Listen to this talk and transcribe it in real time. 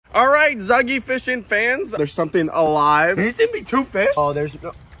All right, Zuggy fishing fans, there's something alive. Can you see me two fish? Oh, there's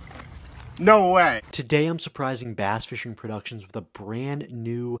no way. Today I'm surprising Bass Fishing Productions with a brand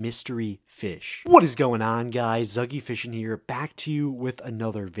new mystery fish. What is going on, guys? Zuggy Fishing here, back to you with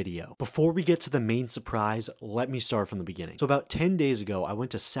another video. Before we get to the main surprise, let me start from the beginning. So about 10 days ago, I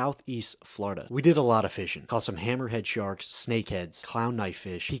went to Southeast Florida. We did a lot of fishing. Caught some hammerhead sharks, snakeheads, clown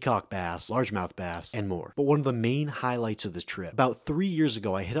knifefish, peacock bass, largemouth bass, and more. But one of the main highlights of this trip, about 3 years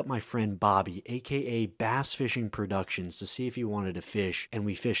ago, I hit up my friend Bobby, aka Bass Fishing Productions, to see if he wanted to fish, and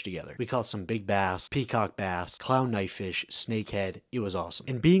we fished together. We caught some big bass, peacock bass, clown knifefish, snakehead. It was awesome.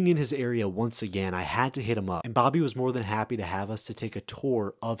 And being in his area once again, I had to hit him up. And Bobby was more than happy to have us to take a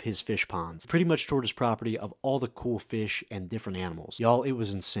tour of his fish ponds. Pretty much toured his property of all the cool fish and different animals. Y'all, it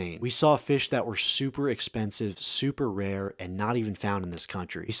was insane. We saw fish that were super expensive, super rare, and not even found in this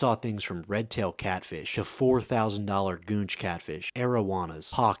country. We saw things from red-tailed catfish to $4,000 goonch catfish,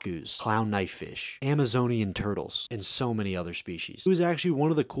 arowanas, pacus, clown knifefish, Amazonian turtles, and so many other species. It was actually one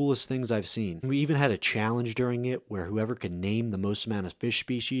of the coolest things I've seen. We even had a challenge during it where whoever could name the most amount of fish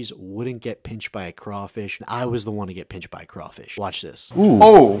species wouldn't get pinched by a crawfish. And I was the one to get pinched by a crawfish. Watch this. Ooh.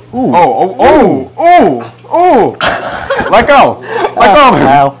 Oh, ooh. Oh, oh, oh, oh, oh. Let go. Let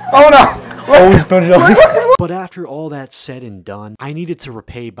go. Oh no. But after all that said and done, I needed to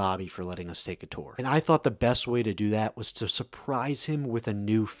repay Bobby for letting us take a tour. And I thought the best way to do that was to surprise him with a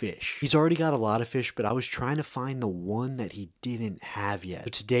new fish. He's already got a lot of fish, but I was trying to find the one that he didn't have yet. So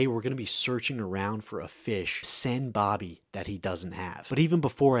today we're going to be searching around for a fish to send Bobby that he doesn't have. But even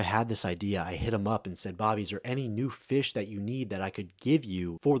before I had this idea, I hit him up and said, Bobby, is there any new fish that you need that I could give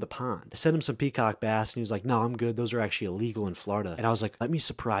you for the pond? I sent him some peacock bass and he was like, no, I'm good. Those are actually illegal in Florida. And I was like, let me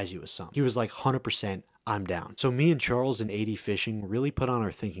surprise you with some. He was like, 100%. I'm down. So me and Charles and 80 Fishing really put on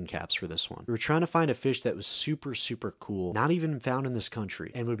our thinking caps for this one. We were trying to find a fish that was super, super cool, not even found in this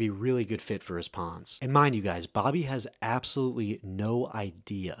country, and would be really good fit for his ponds. And mind you guys, Bobby has absolutely no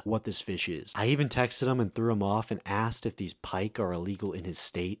idea what this fish is. I even texted him and threw him off and asked if these pike are illegal in his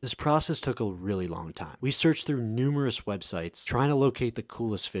state. This process took a really long time. We searched through numerous websites trying to locate the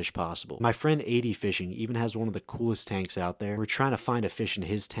coolest fish possible. My friend 80 Fishing even has one of the coolest tanks out there. We're trying to find a fish in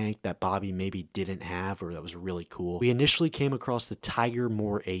his tank that Bobby maybe didn't have or that was really cool. We initially came across the tiger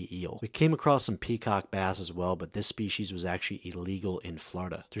moray eel. We came across some peacock bass as well, but this species was actually illegal in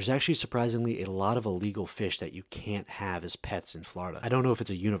Florida. There's actually surprisingly a lot of illegal fish that you can't have as pets in Florida. I don't know if it's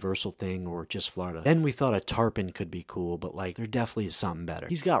a universal thing or just Florida. Then we thought a tarpon could be cool, but like there definitely is something better.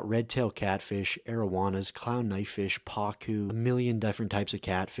 He's got red-tailed catfish, arowanas, clown knifefish, pacu, a million different types of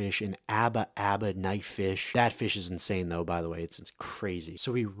catfish, and abba knifefish. That fish is insane though, by the way. It's crazy.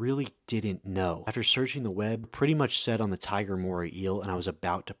 So we really didn't know. After searching the web, pretty much said on the tiger moray eel, and I was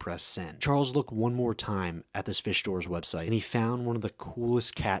about to press send. Charles looked one more time at this fish store's website and he found one of the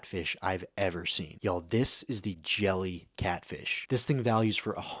coolest catfish I've ever seen. Y'all, this is the jelly catfish. This thing values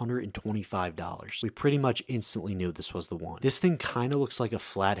for $125. We pretty much instantly knew this was the one. This thing kind of looks like a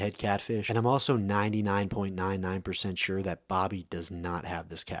flathead catfish, and I'm also 99.99% sure that Bobby does not have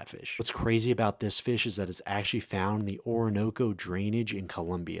this catfish. What's crazy about this fish is that it's actually found in the Orinoco drainage in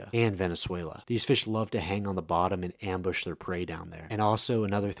Colombia and Venezuela. These fish love to hang on the bottom and ambush their prey down there. And also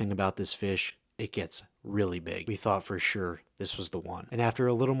another thing about this fish, it gets really big. We thought for sure this was the one. And after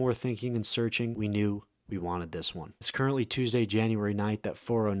a little more thinking and searching, we knew we wanted this one. It's currently Tuesday, January 9th at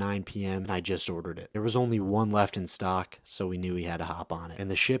 4:09 p.m. and I just ordered it. There was only one left in stock, so we knew we had to hop on it. And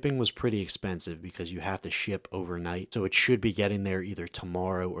the shipping was pretty expensive because you have to ship overnight, so it should be getting there either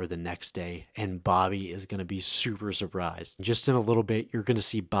tomorrow or the next day, and Bobby is going to be super surprised. Just in a little bit, you're going to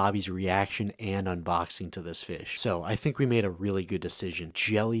see Bobby's reaction and unboxing to this fish. So I think we made a really good decision.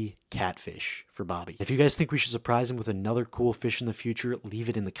 Jelly catfish for Bobby. If you guys think we should surprise him with another cool fish in the future, leave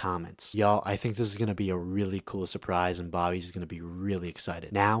it in the comments. Y'all, I think this is going to be a really cool surprise and Bobby's going to be really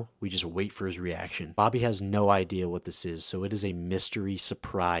excited. Now, we just wait for his reaction. Bobby has no idea what this is, so it is a mystery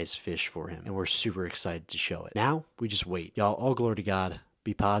surprise fish for him, and we're super excited to show it. Now, we just wait. Y'all, all glory to God.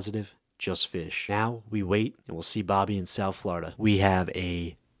 Be positive. Just fish. Now, we wait, and we'll see Bobby in South Florida. We have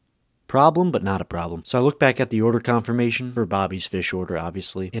a problem, but not a problem. So I look back at the order confirmation for Bobby's fish order,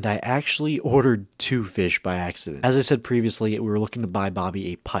 obviously, and I actually ordered 2 fish by accident. As I said previously, we were looking to buy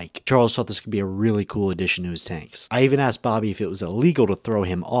Bobby a pike. Charles thought this could be a really cool addition to his tanks. I even asked Bobby if it was illegal to throw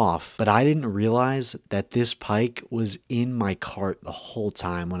him off, but I didn't realize that this pike was in my cart the whole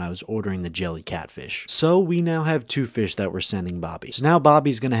time when I was ordering the jelly catfish. So we now have 2 fish that we're sending Bobby. So now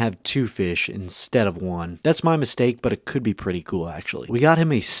Bobby's gonna have 2 fish instead of 1. That's my mistake, but it could be pretty cool actually. We got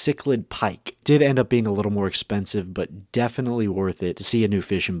him a cichlid good pike. Did end up being a little more expensive, but definitely worth it to see a new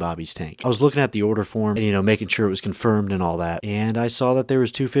fish in Bobby's tank. I was looking at the order form and, you know, making sure it was confirmed and all that, and I saw that there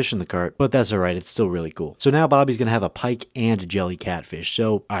was 2 fish in the cart, but that's alright, it's still really cool. So now Bobby's gonna have a pike and a jelly catfish,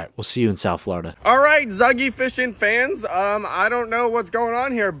 so alright, we'll see you in South Florida. Alright, Zuggy Fishing fans, I don't know what's going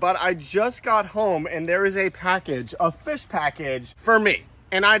on here, but I just got home and there is a package, a fish package for me.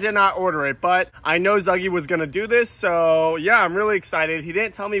 And I did not order it, but I know Zuggy was gonna do this, so yeah, I'm really excited. He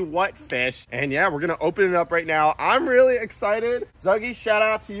didn't tell me what fish, and yeah, we're gonna open it up right now. I'm really excited. Zuggy, shout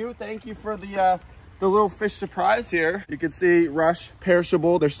out to you. Thank you for the little fish surprise here. You can see Rush,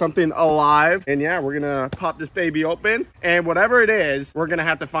 perishable, there's something alive. And yeah, we're gonna pop this baby open, and whatever it is, we're gonna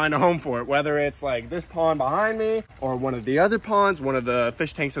have to find a home for it. Whether it's like this pond behind me, or one of the other ponds, one of the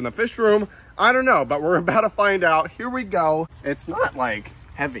fish tanks in the fish room, I don't know, but we're about to find out. Here we go. It's not like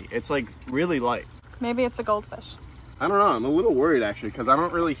heavy, it's like really light. Maybe it's a goldfish. I don't know, I'm a little worried actually, because I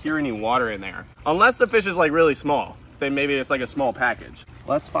don't really hear any water in there. Unless the fish is like really small, then maybe it's like a small package.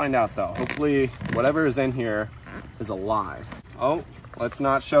 Let's find out though. Hopefully whatever is in here is alive. Oh, let's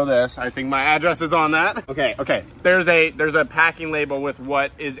not show this. I think my address is on that. Okay. There's a packing label with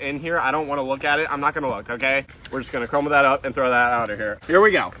what is in here. I don't want to look at it. I'm not gonna look, okay? We're just gonna crumble that up and throw that out of here. Here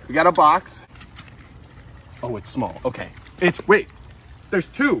we go. We got a box. Oh, it's small. Okay. Wait. There's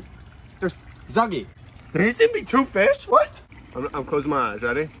 2. There's Zuggy. Did he send me 2 fish? What? I'm closing my eyes.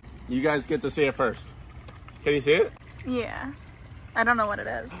 Ready? You guys get to see it first. Can you see it? Yeah. I don't know what it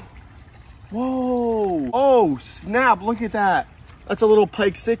is. Whoa. Oh, snap. Look at that. That's a little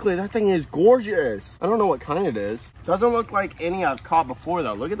pike cichlid. That thing is gorgeous. I don't know what kind it is. Doesn't look like any I've caught before,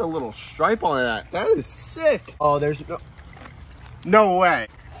 though. Look at the little stripe on that. That is sick. Oh, there's no way.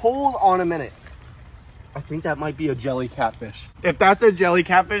 Hold on a minute. I think that might be a jelly catfish. If that's a jelly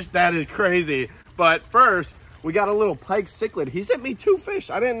catfish, that is crazy. But first, we got a little pike cichlid. He sent me 2 fish.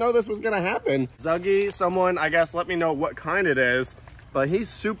 I didn't know this was gonna happen. Zuggy, someone, I guess, let me know what kind it is. But he's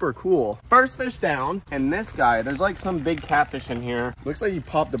super cool. First fish down, and this guy, there's like some big catfish in here. Looks like he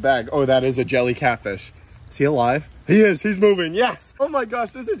popped the bag. Oh, that is a jelly catfish. Is he alive? He is, he's moving, yes. Oh my gosh,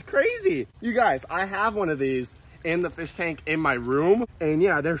 this is crazy. You guys, I have one of these in the fish tank in my room, and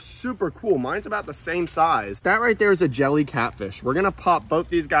yeah, they're super cool. Mine's about the same size. That right there is a jelly catfish. We're gonna pop both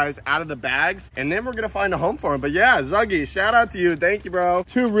these guys out of the bags, and then we're gonna find a home for them. But yeah, Zuggy, shout out to you. Thank you, bro.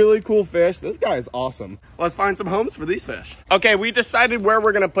 2 really cool fish. This guy is awesome. Let's find some homes for these fish. Okay, we decided where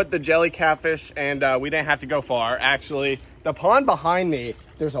we're gonna put the jelly catfish, and we didn't have to go far. Actually, the pond behind me,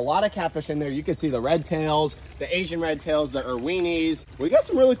 there's a lot of catfish in there. You can see the red tails, the Asian red tails, the Erwinis. We got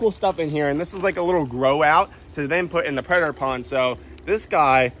some really cool stuff in here, and this is like a little grow out to then put in the predator pond. So this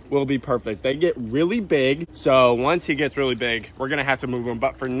guy will be perfect. They get really big, so once he gets really big, we're gonna have to move him.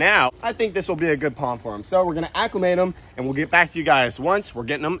 But for now, I think this will be a good pond for him. So we're gonna acclimate him, and we'll get back to you guys once we're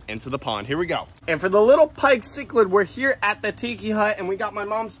getting them into the pond. Here we go. And for the little pike cichlid, we're here at the tiki hut, and we got my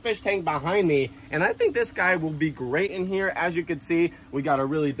mom's fish tank behind me, and I think this guy will be great in here. As you can see, we got a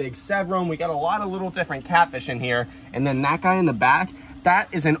really big sevrum. We got a lot of little different catfish in here, and then that guy in the back, that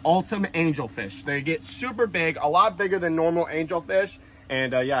is an ultimate angelfish. They get super big, a lot bigger than normal angelfish.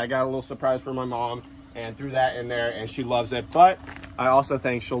 And yeah, I got a little surprise for my mom and threw that in there, and she loves it. But I also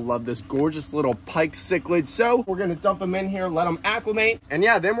think she'll love this gorgeous little pike cichlid. So we're gonna dump them in here, let them acclimate. And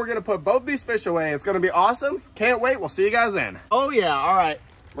yeah, then we're gonna put both these fish away. It's gonna be awesome. Can't wait, we'll see you guys then. Oh yeah, all right.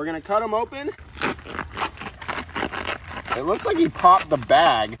 We're gonna cut them open. It looks like he popped the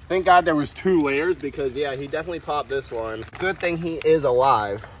bag. Thank God there was 2 layers, because yeah, he definitely popped this one. Good thing he is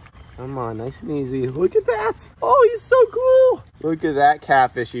alive. Come on, nice and easy. Look at that. Oh, he's so cool. Look at that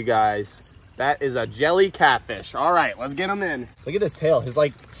catfish, you guys. That is a jelly catfish. All right, let's get him in. Look at his tail. His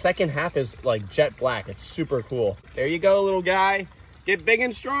like second half is like jet black. It's super cool. There you go, little guy. Get big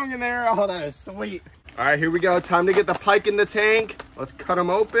and strong in there. Oh, that is sweet. All right, here we go. Time to get the pike in the tank. Let's cut him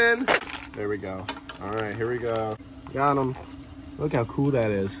open. There we go. All right, here we go. Got him. Look how cool that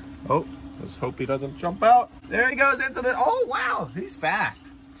is. Oh, let's hope he doesn't jump out. There he goes into the, oh wow, he's fast.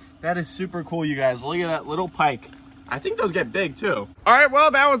 That is super cool, you guys. Look at that little pike. I think those get big too. All right, well,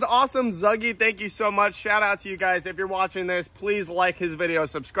 that was awesome. Zuggy, thank you so much. Shout out to you guys. If you're watching this, please like his video,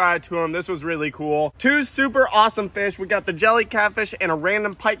 subscribe to him. This was really cool. 2 super awesome fish. We got the jelly catfish and a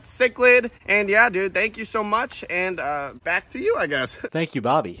random pike cichlid. And yeah, dude, thank you so much. And back to you, I guess. Thank you,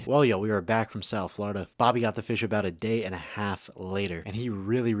 Bobby. Well, yo, we are back from South Florida. Bobby got the fish about a day and a half later, and he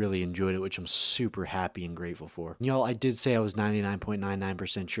really enjoyed it, which I'm super happy and grateful for. Y'all, I did say I was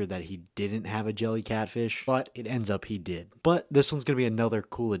 99.99% sure that he didn't have a jelly catfish, but it ends up Yup, he did. But this one's going to be another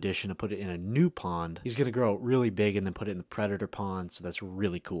cool addition to put it in a new pond. He's going to grow really big and then put it in the predator pond, so that's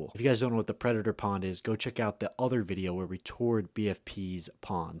really cool. If you guys don't know what the predator pond is, go check out the other video where we toured BFP's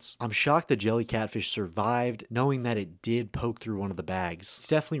ponds. I'm shocked the jelly catfish survived, knowing that it did poke through one of the bags. It's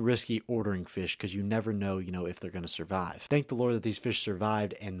definitely risky ordering fish because you never know, if they're going to survive. Thank the Lord that these fish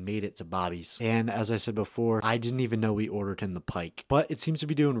survived and made it to Bobby's. And as I said before, I didn't even know we ordered him the pike, but it seems to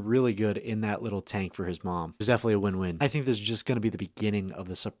be doing really good in that little tank for his mom. It's definitely a win-win. I think this is just going to be the beginning of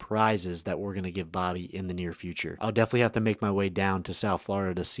the surprises that we're going to give Bobby in the near future. I'll definitely have to make my way down to South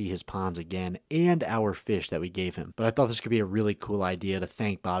Florida to see his ponds again and our fish that we gave him. But I thought this could be a really cool idea to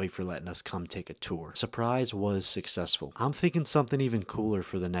thank Bobby for letting us come take a tour. Surprise was successful. I'm thinking something even cooler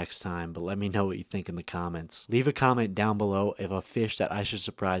for the next time, but let me know what you think in the comments. Leave a comment down below of a fish that I should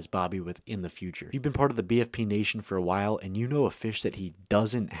surprise Bobby with in the future. If you've been part of the BFP Nation for a while and you know a fish that he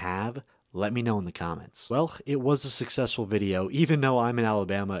doesn't have, let me know in the comments. Well, it was a successful video, even though I'm in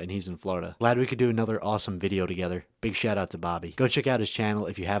Alabama and he's in Florida. Glad we could do another awesome video together. Big shout out to Bobby. Go check out his channel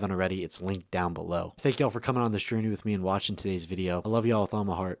if you haven't already. It's linked down below. Thank y'all for coming on this journey with me and watching today's video. I love y'all with all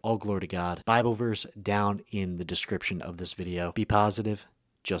my heart. All glory to God. Bible verse down in the description of this video. Be positive,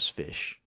 just fish.